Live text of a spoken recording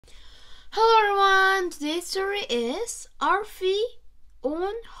Hello everyone, today's story is Alfie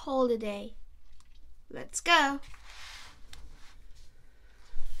on holiday. Let's go.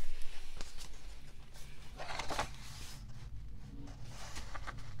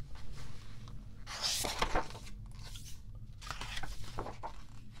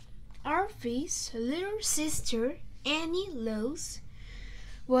 Alfie's little sister, Annie Rose,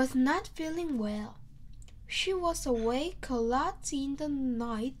 was not feeling well. She was awake a lot in the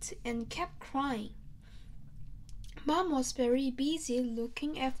night and kept crying. Mom was very busy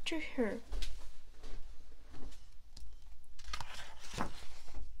looking after her.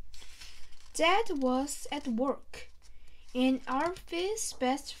 Dad was at work, and Alfie's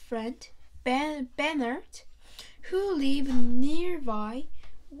best friend, Bernard, who lived nearby,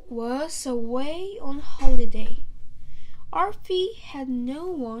 was away on holiday. Alfie had no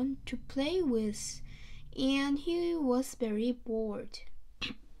one to play with, and he was very bored.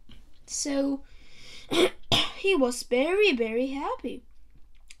 So he was very happy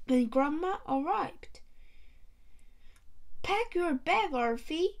when Grandma arrived. "Pack your bag,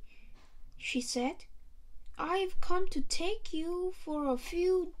 Alfie," she said. "I've come to take you for a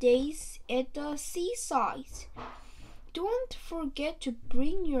few days at the seaside. Don't forget to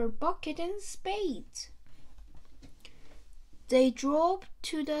bring your bucket and spade." They drove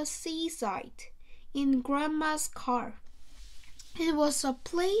to the seaside in Grandma's car. It was a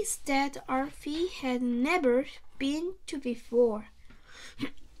place that Alfie had never been to before.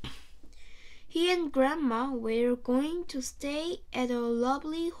 He and Grandma were going to stay at a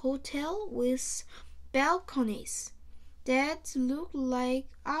lovely hotel with balconies that looked like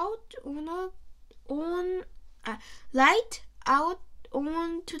out light out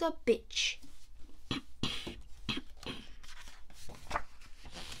onto the beach.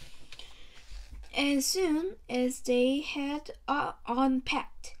 As soon as they had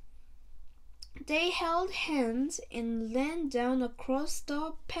unpacked, they held hands and ran down across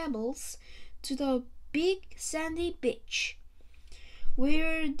the pebbles to the big sandy beach,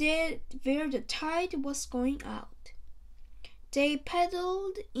 where the tide was going out. They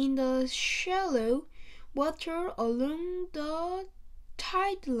paddled in the shallow water along the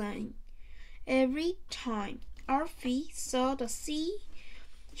tide line. Every time Alfie saw the sea,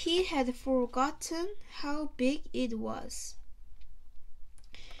 he had forgotten how big it was.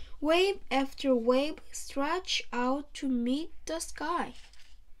 Wave after wave stretched out to meet the sky.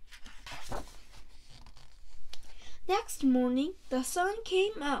 Next morning, the sun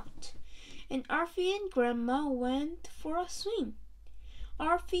came out, and Alfie and Grandma went for a swim.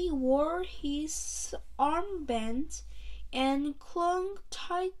 Alfie wore his armband and clung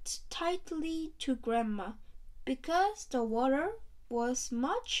tightly to Grandma because the water was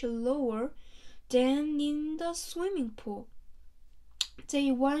much lower than in the swimming pool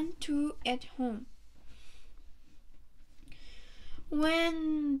they went to at home.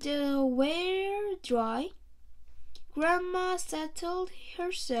 When they were dry, Grandma settled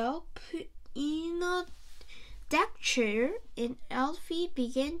herself in a deck chair, and Alfie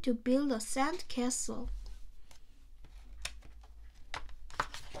began to build a sand castle.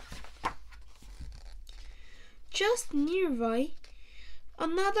 Just nearby,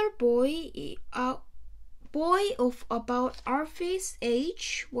 another boy of about Alfie's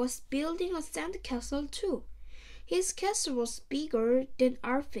age was building a sand castle too. His castle was bigger than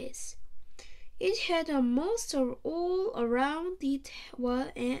Alfie's. It had a moat all around it.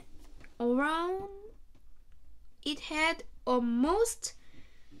 It had a moat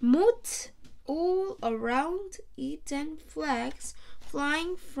all around it and flags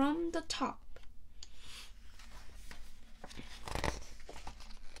flying from the top.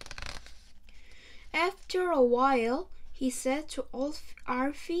 After a while, he said to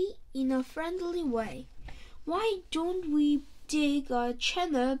Alfie in a friendly way, "Why don't we dig a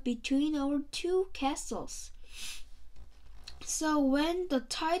channel between our two castles? So when the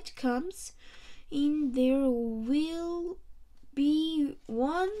tide comes in, there will be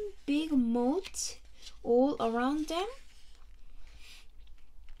one big moat all around them."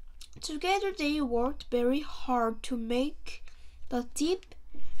 Together they worked very hard to make the deep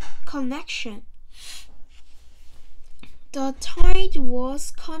connection. The tide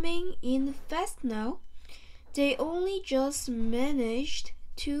was coming in fast now. They only just managed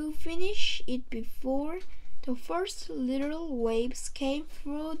to finish it before the first little waves came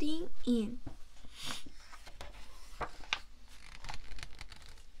flooding in.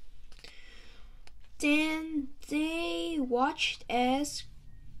 Then they watched as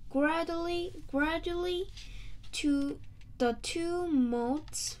gradually the two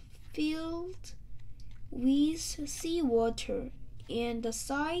moats filled with seawater, and the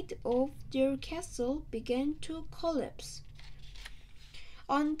side of their castle began to collapse,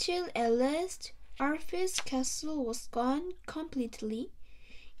 until at last Alfie's castle was gone completely,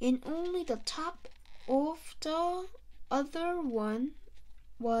 and only the top of the other one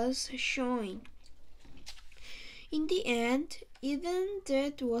was showing. In the end, even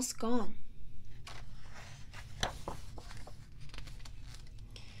that was gone.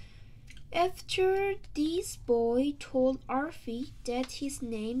 After this, boy told Alfie that his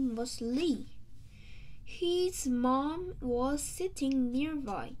name was Lee. His mom was sitting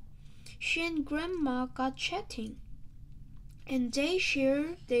nearby. She and Grandma got chatting, and they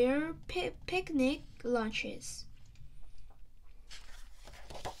shared their picnic lunches.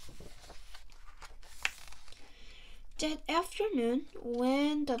 That afternoon,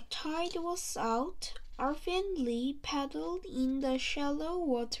 when the tide was out, Alfie and Lee paddled in the shallow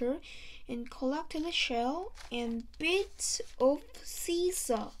water and collected shell and bits of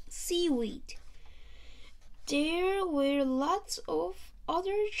seaweed. There were lots of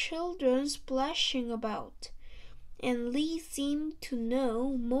other children splashing about, and Lee seemed to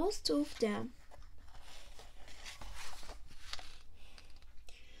know most of them.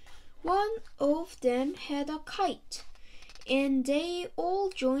 One of them had a kite, and they all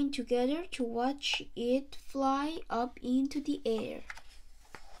joined together to watch it fly up into the air.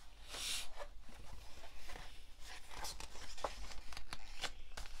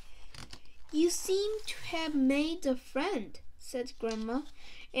 "You seem to have made a friend," said Grandma,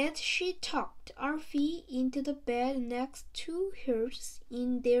 as she tucked Alfie into the bed next to hers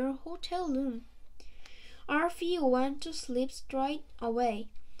in their hotel room. Alfie went to sleep straight away,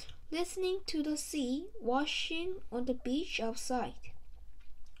 listening to the sea washing on the beach outside.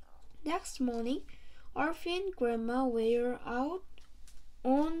 Next morning, Alfie and Grandma were out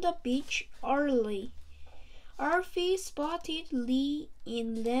on the beach early. Alfie spotted Lee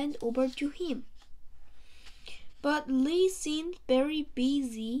and leaned over to him. But Lee seemed very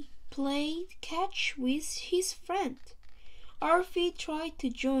busy playing catch with his friend. Alfie tried to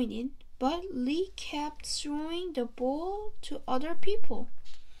join in, but Lee kept throwing the ball to other people.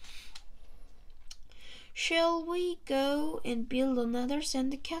 "Shall we go and build another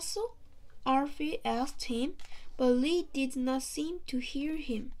sandcastle?" Alfie asked him, but Lee did not seem to hear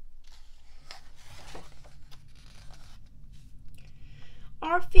him.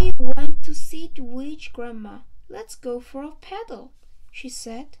 Alfie went to sit with Grandma. "Let's go for a paddle," she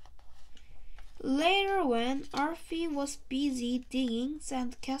said. Later, when Alfie was busy digging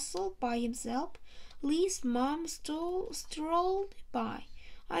sandcastle by himself, Lee's mom strolled by.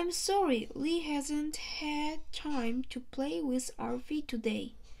 "I'm sorry, Lee hasn't had time to play with Alfie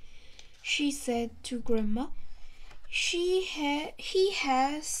today," she said to Grandma. He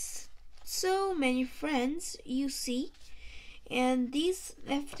has so many friends, you see, and this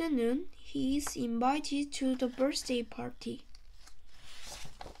afternoon he's invited to the birthday party."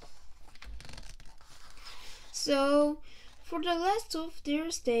 So, for the rest of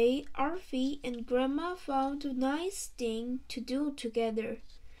their stay, Alfie and Grandma found a nice thing to do together.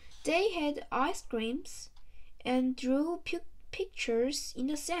 They had ice creams and drew pictures in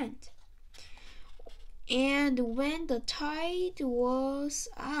the sand. And when the tide was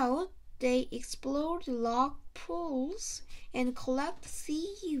out, they explored log pools and collected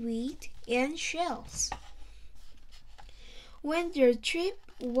seaweed and shells. When their trip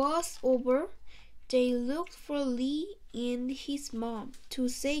was over, they looked for Lee and his mom to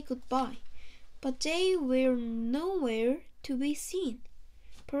say goodbye, but they were nowhere to be seen.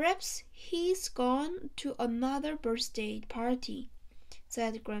 "Perhaps he's gone to another birthday party,"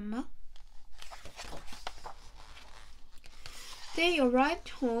 said Grandma. They arrived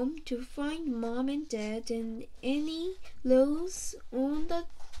home to find Mom and Dad and Annie Rose on the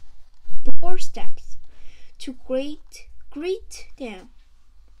doorsteps to greet them.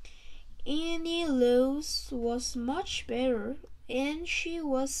 Annie Rose was much better, and she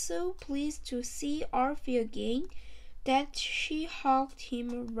was so pleased to see Alfie again that she hugged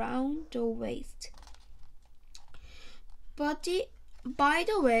him round the waist. "But by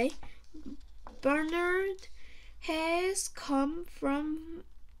the way, Bernard has come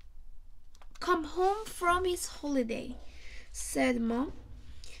home from his holiday," said Mom.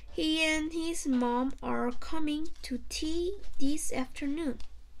 "He and his mom are coming to tea this afternoon."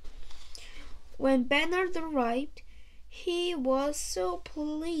 When Bernard arrived, he was so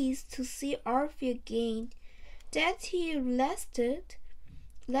pleased to see Alfie again that he lasted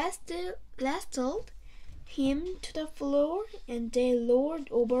him to the floor, and they rolled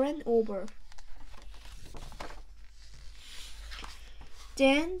over and over.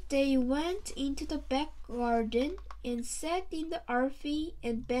 Then they went into the back garden and sat in the Alfie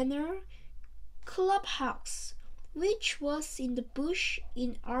and Banner clubhouse, which was in the bush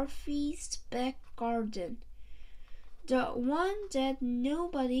in Alfie's back garden, the one that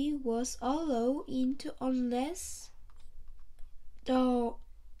nobody was allowed into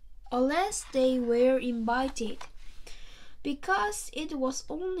unless they were invited, because it was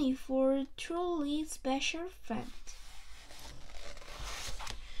only for truly special friends.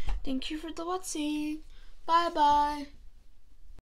 Thank you for watching. Bye bye.